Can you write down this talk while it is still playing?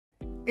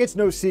It's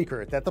no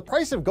secret that the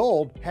price of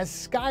gold has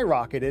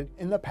skyrocketed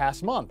in the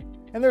past month,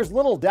 and there's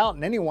little doubt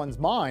in anyone's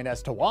mind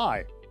as to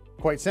why.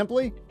 Quite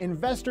simply,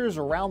 investors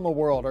around the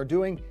world are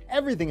doing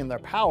everything in their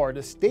power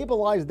to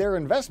stabilize their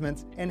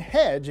investments and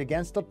hedge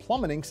against a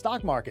plummeting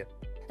stock market.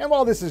 And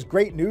while this is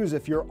great news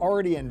if you're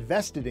already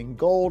invested in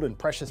gold and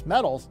precious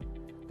metals,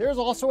 there's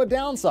also a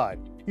downside.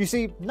 You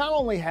see, not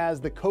only has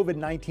the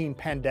COVID-19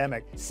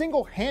 pandemic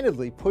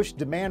single-handedly pushed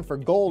demand for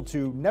gold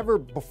to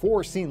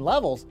never-before-seen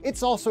levels,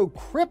 it's also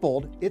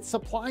crippled its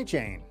supply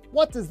chain.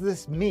 What does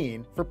this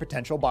mean for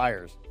potential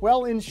buyers?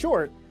 Well, in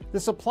short, the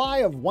supply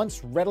of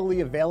once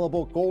readily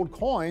available gold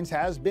coins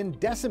has been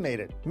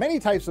decimated. Many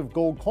types of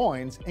gold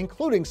coins,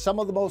 including some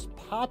of the most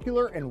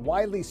popular and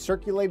widely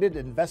circulated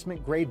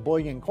investment-grade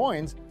bullion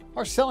coins,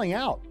 are selling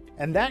out,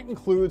 and that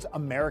includes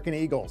American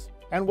Eagles.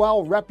 And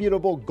while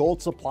reputable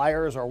gold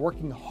suppliers are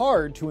working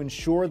hard to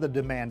ensure the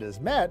demand is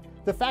met,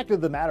 the fact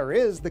of the matter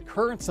is the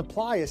current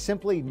supply is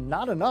simply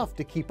not enough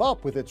to keep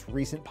up with its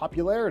recent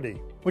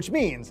popularity. Which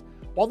means,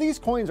 while these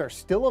coins are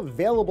still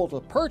available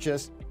to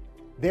purchase,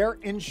 they're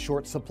in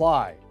short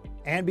supply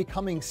and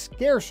becoming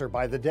scarcer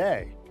by the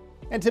day.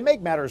 And to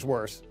make matters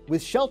worse,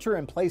 with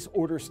shelter-in-place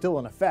orders still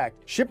in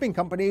effect, shipping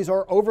companies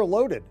are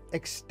overloaded,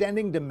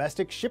 extending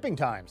domestic shipping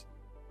times.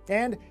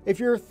 And if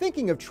you're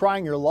thinking of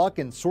trying your luck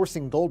in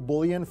sourcing gold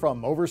bullion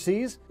from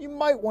overseas, you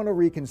might want to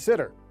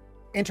reconsider.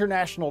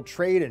 International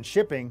trade and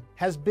shipping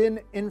has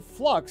been in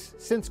flux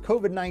since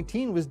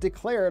COVID-19 was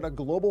declared a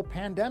global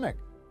pandemic.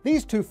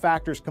 These two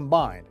factors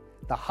combined,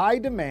 the high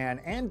demand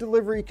and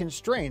delivery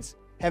constraints,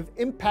 have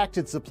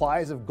impacted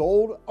supplies of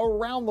gold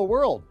around the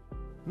world,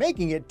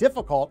 making it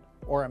difficult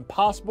or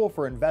impossible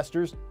for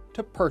investors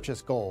to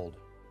purchase gold.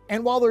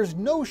 And while there's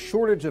no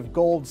shortage of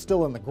gold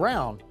still in the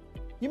ground,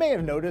 you may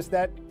have noticed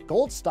that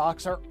gold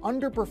stocks are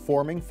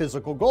underperforming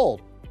physical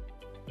gold.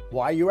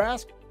 Why, you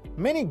ask?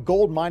 Many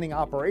gold mining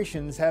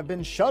operations have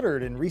been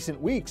shuttered in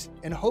recent weeks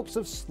in hopes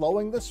of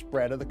slowing the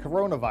spread of the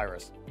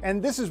coronavirus.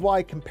 And this is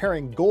why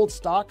comparing gold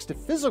stocks to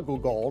physical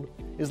gold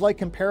is like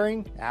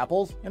comparing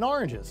apples and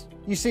oranges.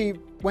 You see,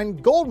 when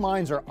gold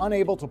mines are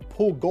unable to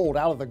pull gold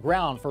out of the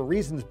ground for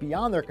reasons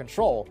beyond their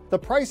control, the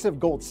price of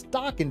gold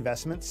stock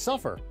investments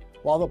suffer,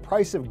 while the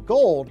price of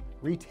gold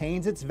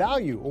retains its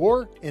value,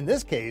 or in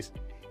this case,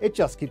 it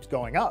just keeps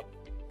going up.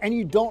 And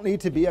you don't need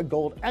to be a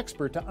gold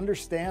expert to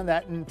understand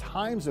that in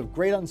times of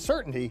great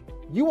uncertainty,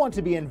 you want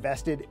to be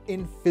invested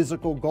in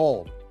physical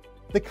gold,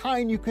 the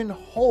kind you can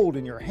hold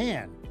in your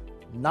hand,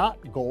 not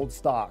gold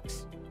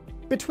stocks.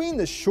 Between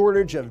the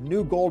shortage of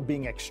new gold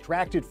being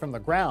extracted from the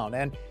ground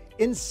and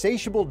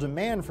insatiable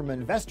demand from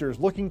investors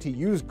looking to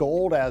use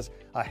gold as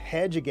a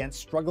hedge against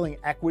struggling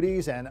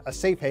equities and a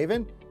safe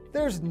haven,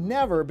 there's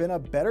never been a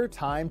better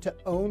time to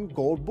own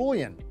gold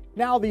bullion.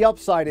 Now the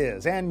upside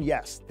is, and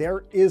yes,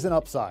 there is an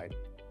upside.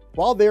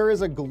 While there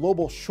is a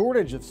global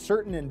shortage of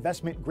certain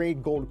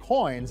investment-grade gold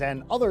coins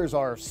and others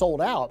are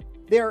sold out,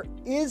 there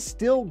is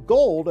still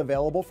gold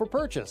available for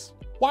purchase.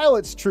 While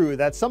it's true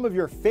that some of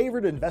your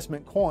favorite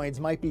investment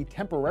coins might be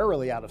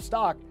temporarily out of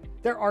stock,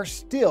 there are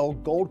still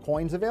gold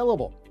coins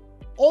available.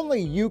 Only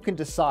you can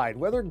decide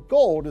whether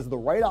gold is the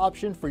right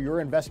option for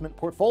your investment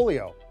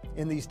portfolio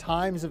in these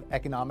times of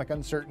economic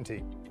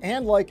uncertainty.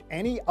 And like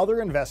any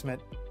other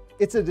investment,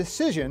 it's a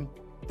decision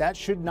that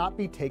should not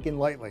be taken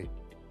lightly.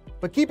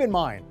 But keep in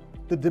mind,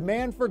 the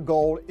demand for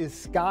gold is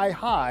sky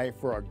high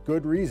for a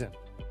good reason.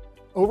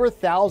 Over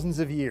thousands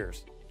of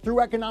years, through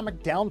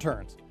economic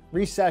downturns,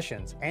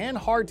 recessions, and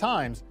hard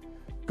times,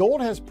 gold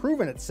has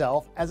proven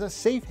itself as a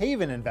safe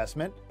haven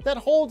investment that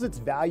holds its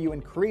value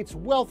and creates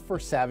wealth for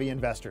savvy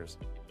investors.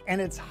 And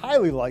it's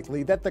highly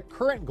likely that the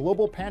current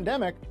global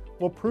pandemic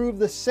will prove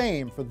the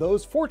same for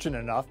those fortunate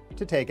enough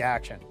to take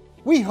action.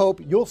 We hope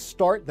you'll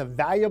start the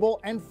valuable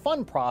and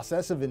fun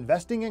process of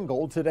investing in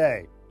gold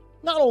today.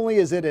 Not only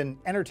is it an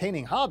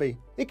entertaining hobby,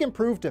 it can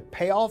prove to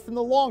pay off in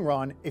the long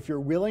run if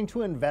you're willing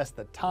to invest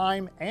the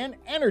time and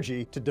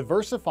energy to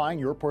diversifying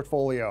your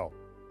portfolio.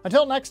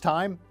 Until next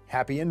time,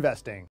 happy investing.